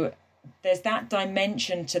 So there's that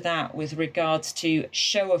dimension to that with regards to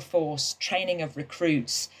show of force, training of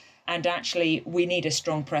recruits, and actually we need a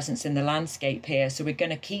strong presence in the landscape here. So we're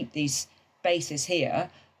going to keep these bases here,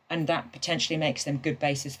 and that potentially makes them good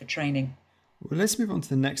bases for training. Well, let's move on to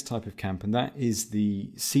the next type of camp, and that is the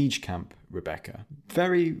siege camp, Rebecca.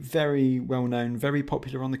 Very, very well known, very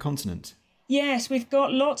popular on the continent. Yes, we've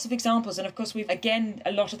got lots of examples. And of course,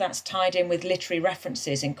 a lot of that's tied in with literary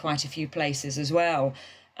references in quite a few places as well.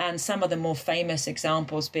 And some of the more famous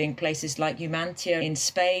examples being places like Numantia in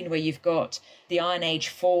Spain, where you've got the Iron Age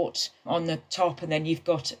fort on the top, and then you've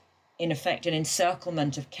got, in effect, an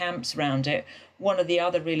encirclement of camps around it. One of the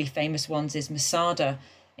other really famous ones is Masada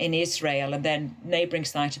in Israel, and then neighbouring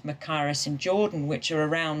site of Machaerus in Jordan, which are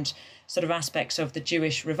around sort of aspects of the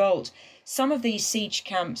Jewish revolt. Some of these siege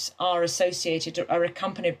camps are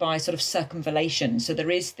accompanied by sort of circumvallation. So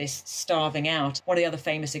there is this starving out. One of the other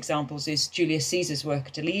famous examples is Julius Caesar's work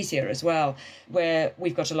at Alesia as well, where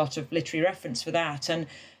we've got a lot of literary reference for that. And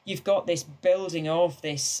you've got this building of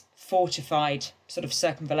this fortified sort of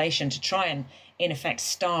circumvallation to try and, in effect,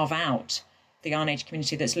 starve out the Iron Age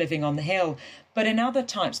community that's living on the hill. But in other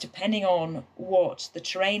types, depending on what the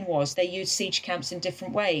terrain was, they used siege camps in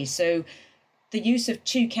different ways. So the use of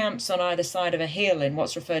 2 camps on either side of a hill in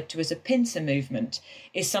what's referred to as a pincer movement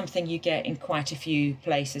is something you get in quite a few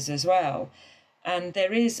places as well. And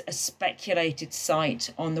there is a speculated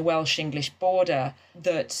site on the Welsh-English border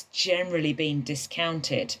that's generally been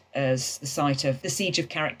discounted as the site of the Siege of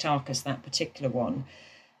Carricktarchus, that particular one.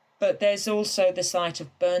 But there's also the site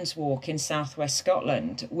of Burns Walk in southwest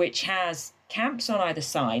Scotland, which has camps on either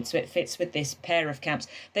side, so it fits with this pair of camps.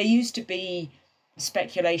 There used to be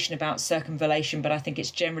speculation about circumvallation, but I think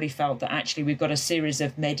it's generally felt that actually we've got a series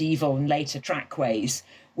of medieval and later trackways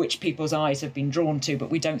which people's eyes have been drawn to,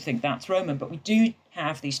 but we don't think that's Roman. But we do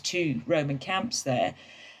have these 2 Roman camps there,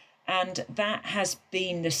 and that has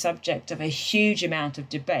been the subject of a huge amount of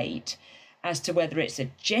debate as to whether it's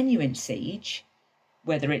a genuine siege,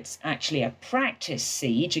 whether it's actually a practice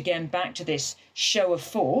siege, again back to this show of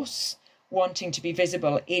force, wanting to be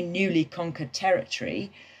visible in newly conquered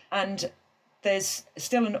territory. And there's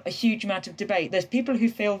still a huge amount of debate. There's people who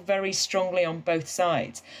feel very strongly on both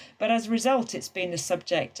sides. But as a result, it's been the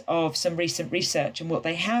subject of some recent research. And what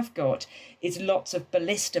they have got is lots of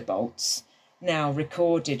ballista bolts now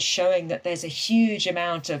recorded, showing that there's a huge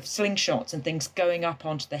amount of slingshots and things going up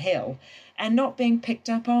onto the hill and not being picked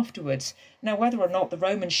up afterwards. Now, whether or not the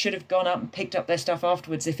Romans should have gone up and picked up their stuff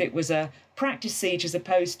afterwards if it was a practice siege as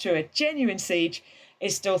opposed to a genuine siege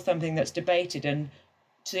is still something that's debated. And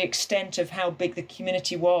to the extent of how big the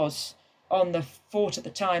community was on the fort at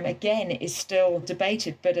the time, again, is still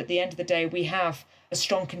debated. But at the end of the day, we have a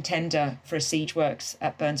strong contender for a siege works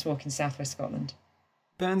at Burns Walk in southwest Scotland.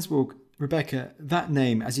 Burns Walk, Rebecca, that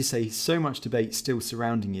name, as you say, so much debate still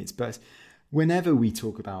surrounding it. But whenever we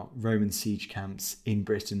talk about Roman siege camps in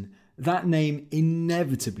Britain, that name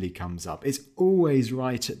inevitably comes up. It's always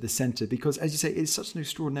right at the centre because, as you say, it's such an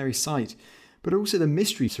extraordinary site. But also the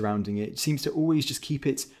mystery surrounding it seems to always just keep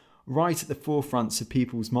it right at the forefront of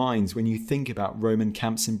people's minds when you think about Roman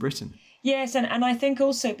camps in Britain. Yes, and I think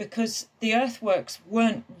also because the earthworks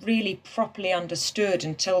weren't really properly understood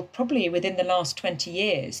until probably within the last 20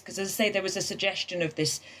 years. Because, as I say, there was a suggestion of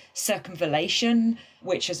this circumvallation,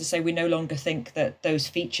 which, as I say, we no longer think that those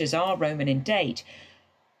features are Roman in date.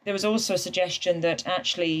 There was also a suggestion that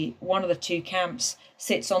actually one of the 2 camps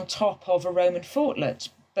sits on top of a Roman fortlet,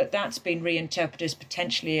 but that's been reinterpreted as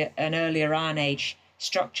potentially an earlier Iron Age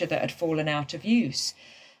structure that had fallen out of use.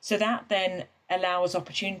 So that then allows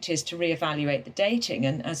opportunities to reevaluate the dating.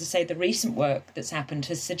 And as I say, the recent work that's happened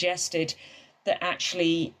has suggested that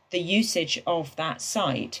actually the usage of that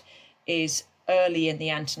site is early in the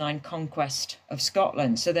Antonine conquest of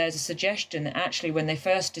Scotland. So there's a suggestion that actually when they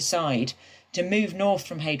first decide to move north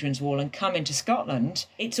from Hadrian's Wall and come into Scotland,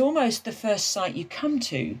 it's almost the first site you come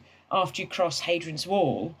to after you cross Hadrian's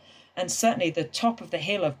Wall. And certainly the top of the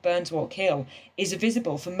hill of Burnswalk Hill is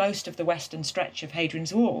visible for most of the western stretch of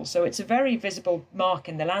Hadrian's Wall. So it's a very visible mark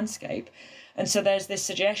in the landscape. And so there's this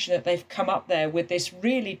suggestion that they've come up there with this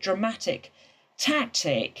really dramatic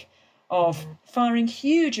tactic of firing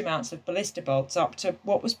huge amounts of ballista bolts up to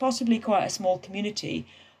what was possibly quite a small community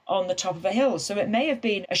on the top of a hill. So it may have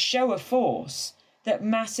been a show of force that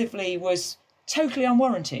massively was totally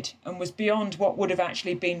unwarranted and was beyond what would have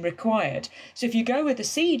actually been required. So if you go with the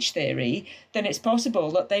siege theory, then it's possible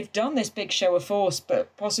that they've done this big show of force,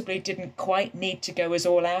 but possibly didn't quite need to go as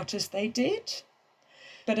all out as they did.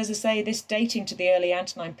 But as I say, this dating to the early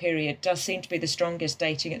Antonine period does seem to be the strongest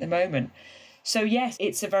dating at the moment. So yes,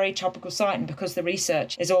 it's a very topical site, and because the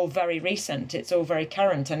research is all very recent, it's all very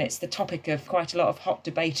current, and it's the topic of quite a lot of hot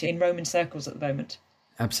debate in Roman circles at the moment.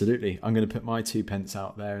 Absolutely. I'm going to put my 2 pence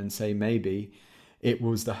out there and say maybe it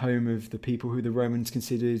was the home of the people who the Romans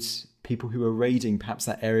considered people who were raiding perhaps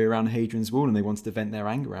that area around Hadrian's Wall, and they wanted to vent their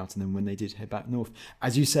anger out on them when they did head back north.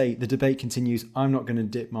 As you say, the debate continues. I'm not going to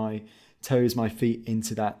dip my toes, my feet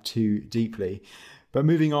into that too deeply. But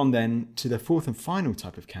moving on then to the fourth and final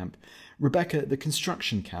type of camp, Rebecca, the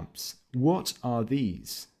construction camps. What are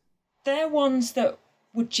these? They're ones that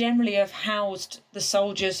would generally have housed the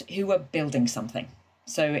soldiers who were building something.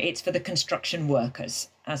 So it's for the construction workers,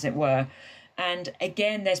 as it were. And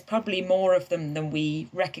again, there's probably more of them than we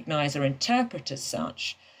recognise or interpret as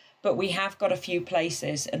such. But we have got a few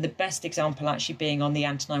places, and the best example actually being on the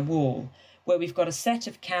Antonine Wall, where we've got a set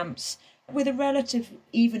of camps with a relative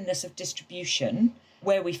evenness of distribution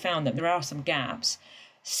where we found them. There are some gaps.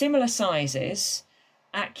 Similar sizes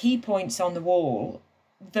at key points on the wall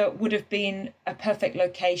that would have been a perfect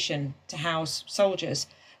location to house soldiers.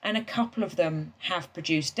 And a couple of them have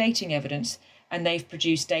produced dating evidence, and they've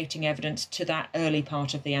produced dating evidence to that early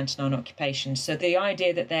part of the Antonine occupation. So the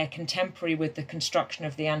idea that they're contemporary with the construction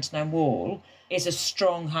of the Antonine Wall is a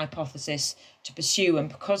strong hypothesis to pursue. And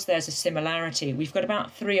because there's a similarity, we've got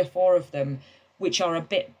about 3 or 4 of them which are a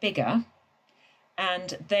bit bigger,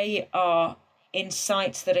 and they are in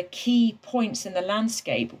sites that are key points in the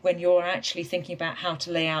landscape when you're actually thinking about how to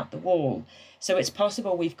lay out the wall. So it's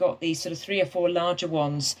possible we've got these sort of 3 or 4 larger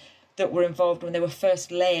ones that were involved when they were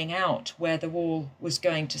first laying out where the wall was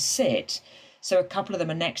going to sit. So a couple of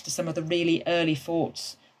them are next to some of the really early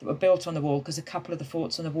forts that were built on the wall, because a couple of the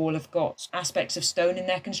forts on the wall have got aspects of stone in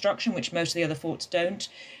their construction, which most of the other forts don't,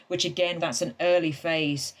 which again, that's an early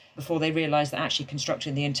phase before they realised that actually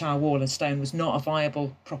constructing the entire wall of stone was not a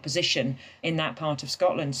viable proposition in that part of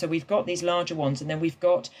Scotland. So we've got these larger ones, and then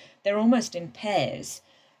they're almost in pairs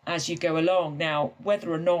as you go along. Now,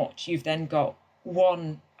 whether or not you've then got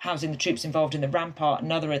one housing the troops involved in the rampart,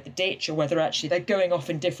 another at the ditch, or whether actually they're going off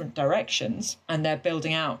in different directions and they're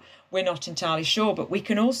building out, we're not entirely sure. But we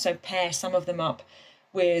can also pair some of them up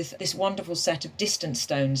with this wonderful set of distance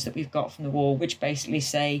stones that we've got from the wall, which basically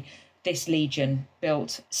say this legion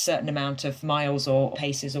built a certain amount of miles or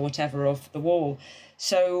paces or whatever of the wall.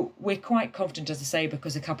 So we're quite confident, as I say,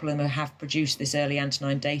 because a couple of them have produced this early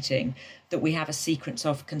Antonine dating, that we have a sequence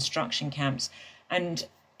of construction camps. And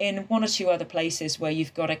in 1 or 2 other places where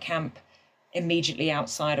you've got a camp immediately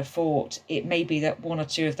outside a fort, it may be that 1 or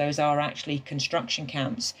 2 of those are actually construction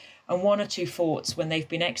camps. And 1 or 2 forts, when they've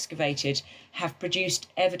been excavated, have produced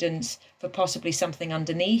evidence for possibly something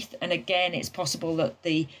underneath. And again, it's possible that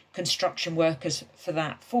the construction workers for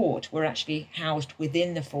that fort were actually housed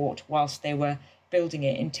within the fort whilst they were building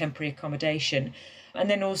it in temporary accommodation. And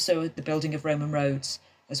then also the building of Roman roads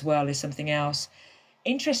as well is something else.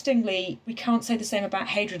 Interestingly, we can't say the same about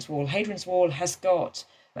Hadrian's Wall. Hadrian's Wall has got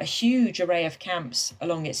a huge array of camps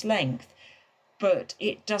along its length, but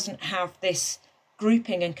it doesn't have this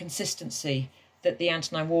grouping and consistency that the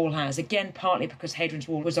Antonine Wall has. Again, partly because Hadrian's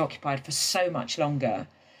Wall was occupied for so much longer,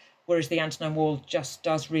 whereas the Antonine Wall just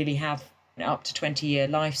does really have an up to 20-year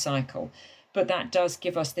life cycle. But that does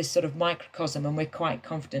give us this sort of microcosm, and we're quite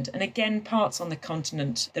confident. And again, parts on the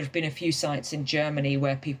continent, there have been a few sites in Germany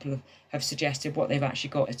where people have suggested what they've actually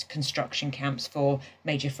got as construction camps for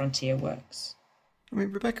major frontier works. I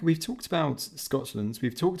mean, Rebecca, we've talked about Scotland,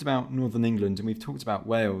 we've talked about Northern England, and we've talked about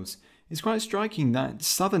Wales. It's quite striking that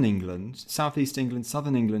southern England, southeast England,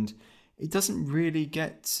 southern England, it doesn't really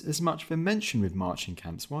get as much of a mention with marching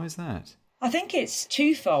camps. Why is that? I think it's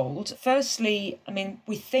twofold. Firstly,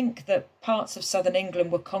 we think that parts of southern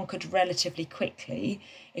England were conquered relatively quickly.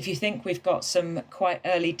 If you think we've got some quite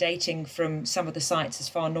early dating from some of the sites as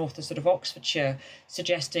far north as sort of Oxfordshire,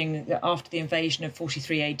 suggesting that after the invasion of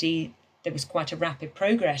 43 AD, there was quite a rapid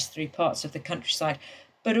progress through parts of the countryside.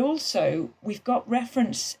 But also, we've got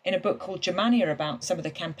reference in a book called Germania about some of the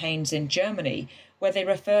campaigns in Germany, where they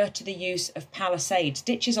refer to the use of palisades,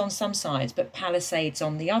 ditches on some sides, but palisades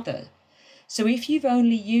on the other. So if you've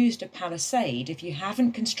only used a palisade, if you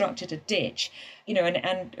haven't constructed a ditch,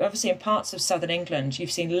 and obviously in parts of southern England,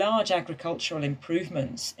 you've seen large agricultural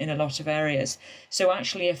improvements in a lot of areas. So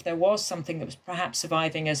actually, if there was something that was perhaps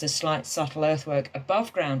surviving as a slight subtle earthwork,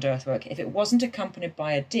 above ground earthwork, if it wasn't accompanied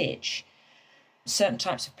by a ditch, certain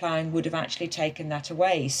types of ploughing would have actually taken that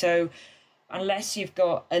away. So unless you've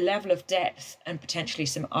got a level of depth and potentially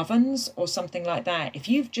some ovens or something like that, if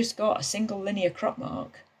you've just got a single linear crop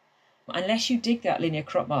mark, unless you dig that linear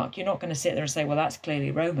crop mark, you're not going to sit there and say, well, that's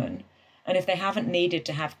clearly Roman. And if they haven't needed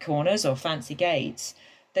to have corners or fancy gates,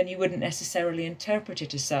 then you wouldn't necessarily interpret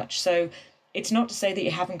it as such. So it's not to say that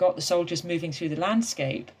you haven't got the soldiers moving through the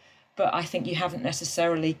landscape, but I think you haven't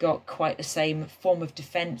necessarily got quite the same form of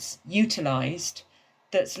defence utilised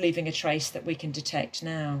that's leaving a trace that we can detect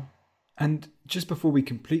now. And just before we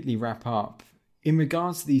completely wrap up, in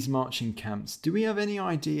regards to these marching camps, do we have any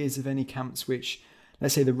ideas of any camps which,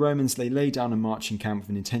 let's say the Romans, they lay down a marching camp with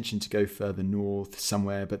an intention to go further north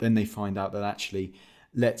somewhere, but then they find out that actually,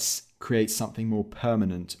 let's create something more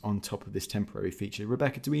permanent on top of this temporary feature.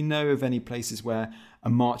 Rebecca, do we know of any places where a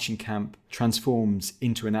marching camp transforms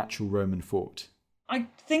into an actual Roman fort? I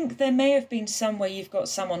think there may have been some where you've got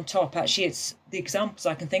some on top. Actually, it's the examples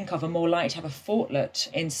I can think of are more likely to have a fortlet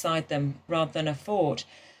inside them rather than a fort.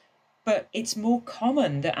 But it's more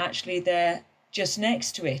common that actually they're just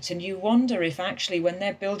next to it. And you wonder if actually when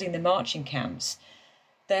they're building the marching camps,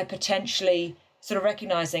 they're potentially sort of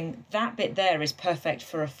recognising that bit there is perfect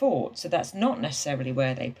for a fort. So that's not necessarily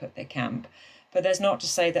where they put their camp. But there's not to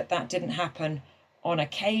say that that didn't happen on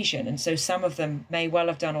occasion. And so some of them may well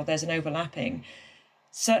have done, or there's an overlapping.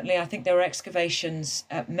 Certainly, I think there were excavations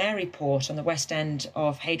at Maryport on the west end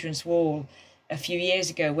of Hadrian's Wall a few years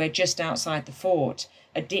ago, where just outside the fort,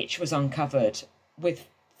 a ditch was uncovered with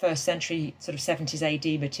first century sort of 70s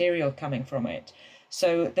AD material coming from it.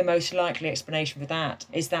 So the most likely explanation for that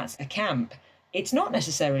is that's a camp. It's not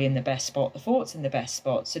necessarily in the best spot. The fort's in the best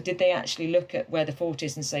spot. So did they actually look at where the fort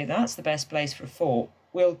is and say, that's the best place for a fort,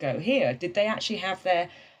 we'll go here? Did they actually have their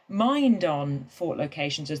mind on fort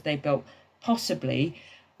locations as they built? Possibly,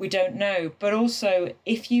 we don't know. But also,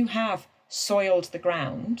 if you have soiled the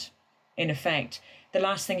ground, in effect, the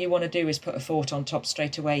last thing you want to do is put a fort on top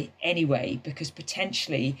straight away anyway, because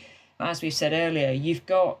potentially, as we've said earlier, you've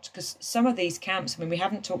got, because some of these camps, we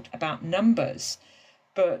haven't talked about numbers,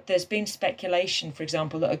 but there's been speculation, for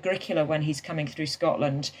example, that Agricola, when he's coming through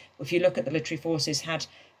Scotland, if you look at the literary forces, had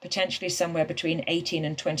potentially somewhere between 18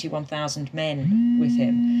 and 21,000 men with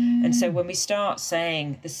him. And so when we start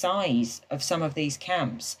saying the size of some of these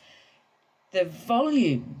camps, the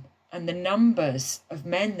volume and the numbers of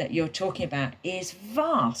men that you're talking about is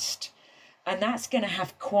vast. And that's going to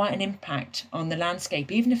have quite an impact on the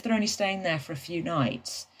landscape, even if they're only staying there for a few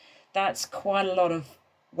nights. That's quite a lot of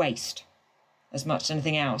waste, as much as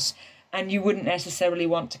anything else. And you wouldn't necessarily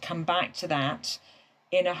want to come back to that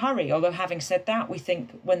in a hurry. Although having said that, we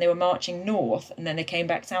think when they were marching north and then they came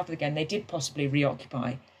back south again, they did possibly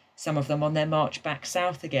reoccupy some of them on their march back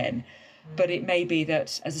south again. But it may be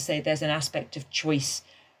that, as I say, there's an aspect of choice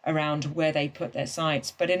around where they put their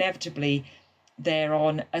sites. But inevitably, they're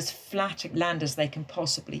on as flat land as they can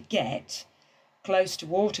possibly get, close to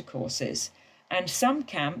watercourses. And some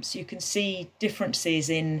camps, you can see differences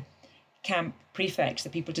in camp prefects, the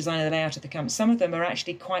people designing the layout of the camp. Some of them are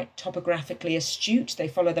actually quite topographically astute. They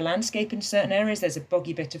follow the landscape in certain areas. There's a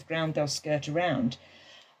boggy bit of ground they'll skirt around.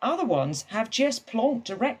 Other ones have just plonked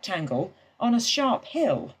a rectangle on a sharp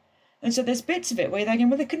hill. And so there's bits of it where you're thinking,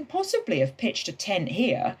 well, they couldn't possibly have pitched a tent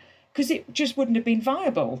here because it just wouldn't have been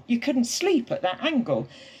viable. You couldn't sleep at that angle.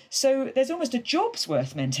 So there's almost a job's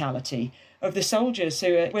worth mentality of the soldiers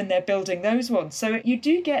who are, when they're building those ones. So you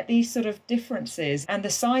do get these sort of differences and the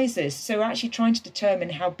sizes. So actually trying to determine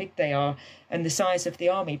how big they are and the size of the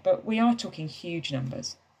army. But we are talking huge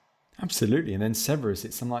numbers. Absolutely. And then Severus,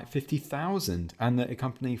 it's something like 50,000 and the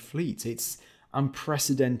accompanying fleet. It's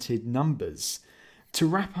unprecedented numbers. To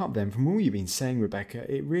wrap up then, from all you've been saying, Rebecca,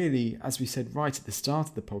 it really, as we said right at the start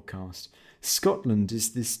of the podcast, Scotland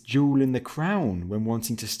is this jewel in the crown when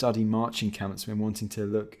wanting to study marching camps, when wanting to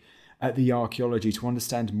look at the archaeology to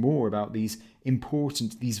understand more about these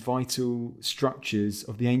vital structures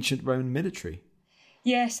of the ancient Roman military.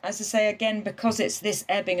 Yes, as I say again, because it's this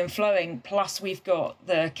ebbing and flowing, plus we've got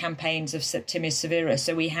the campaigns of Septimius Severus,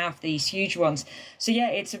 so we have these huge ones. So yeah,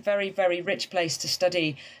 it's a very, very rich place to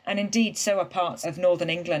study, and indeed so are parts of northern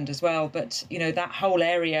England as well. But, that whole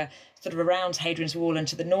area sort of around Hadrian's Wall and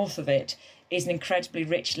to the north of it is an incredibly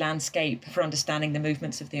rich landscape for understanding the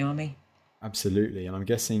movements of the army. Absolutely. And I'm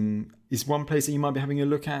guessing is one place that you might be having a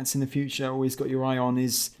look at in the future, always got your eye on,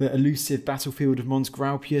 is the elusive battlefield of Mons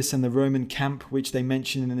Graupius and the Roman camp, which they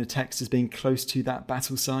mention in the text as being close to that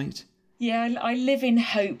battle site. Yeah, I live in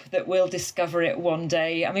hope that we'll discover it one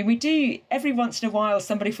day. I mean, we do, every once in a while,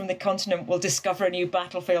 somebody from the continent will discover a new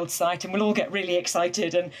battlefield site and we'll all get really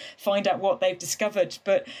excited and find out what they've discovered.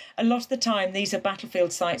 But a lot of the time, these are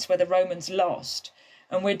battlefield sites where the Romans lost.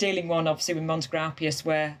 And we're dealing one, obviously, with Mons Graupius,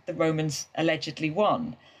 where the Romans allegedly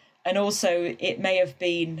won. And also, it may have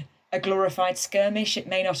been a glorified skirmish. It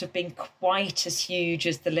may not have been quite as huge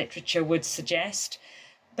as the literature would suggest.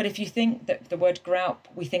 But if you think that the word Graup,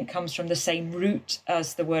 we think, comes from the same root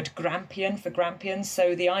as the word Grampian for Grampians.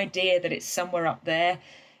 So the idea that it's somewhere up there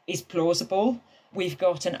is plausible. We've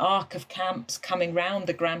got an arc of camps coming round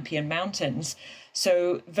the Grampian Mountains.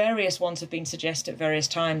 So various ones have been suggested at various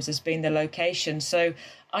times as being the location. So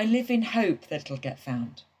I live in hope that it'll get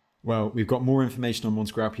found. Well, we've got more information on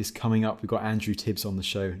Mons Graupius coming up. We've got Andrew Tibbs on the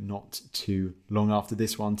show not too long after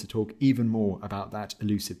this one to talk even more about that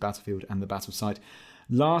elusive battlefield and the battle site.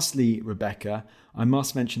 Lastly, Rebecca, I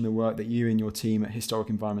must mention the work that you and your team at Historic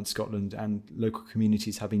Environment Scotland and local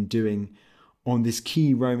communities have been doing on this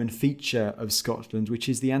key Roman feature of Scotland, which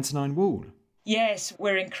is the Antonine Wall. Yes,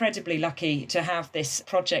 we're incredibly lucky to have this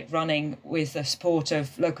project running with the support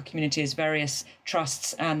of local communities, various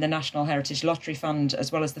trusts and the National Heritage Lottery Fund,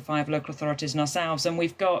 as well as the 5 local authorities and ourselves. And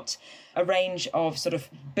we've got a range of sort of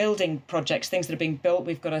building projects, things that are being built.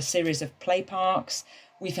 We've got a series of play parks.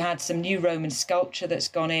 We've had some new Roman sculpture that's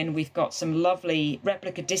gone in. We've got some lovely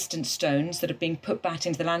replica distance stones that are being put back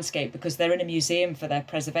into the landscape because they're in a museum for their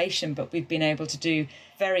preservation, but we've been able to do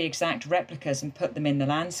very exact replicas and put them in the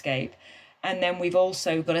landscape. And then we've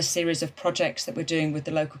also got a series of projects that we're doing with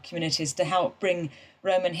the local communities to help bring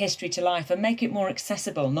Roman history to life and make it more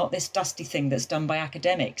accessible, not this dusty thing that's done by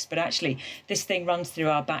academics, but actually this thing runs through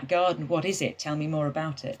our back garden. What is it? Tell me more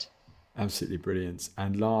about it. Absolutely brilliant.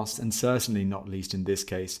 And last, and certainly not least in this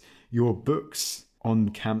case, your books on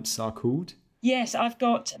camps are called? Yes, I've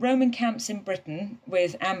got Roman Camps in Britain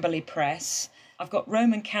with Amberley Press. I've got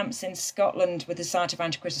Roman Camps in Scotland with the Society of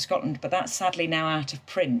Antiquaries of Scotland, but that's sadly now out of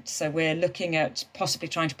print. So we're looking at possibly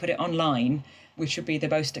trying to put it online, which would be the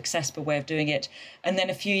most accessible way of doing it. And then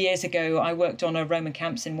a few years ago, I worked on a Roman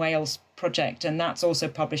Camps in Wales project, and that's also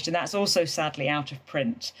published, and that's also sadly out of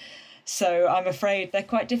print. So I'm afraid they're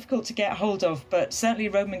quite difficult to get hold of, but certainly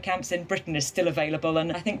Roman Camps in Britain is still available.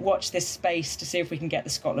 And I think watch this space to see if we can get the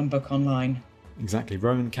Scotland book online. Exactly.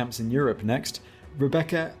 Roman Camps in Europe next.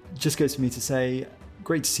 Rebecca, just goes for me to say,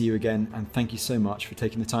 great to see you again, and thank you so much for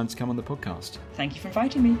taking the time to come on the podcast. Thank you for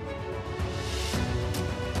inviting me.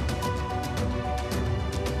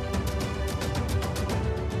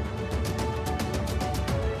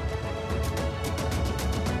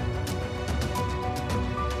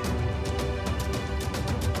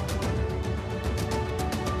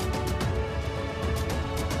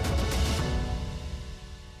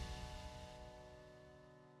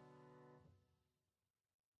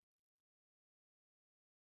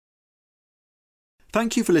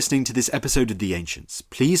 Thank you for listening to this episode of The Ancients.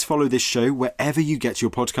 Please follow this show wherever you get your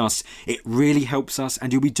podcasts. It really helps us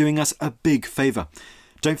and you'll be doing us a big favour.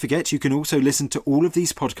 Don't forget you can also listen to all of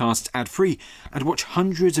these podcasts ad-free and watch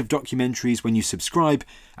hundreds of documentaries when you subscribe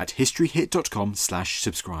at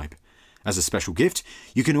historyhit.com/subscribe. As a special gift,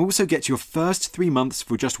 you can also get your first 3 months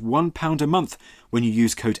for just £1 a month when you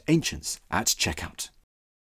use code ANCIENTS at checkout.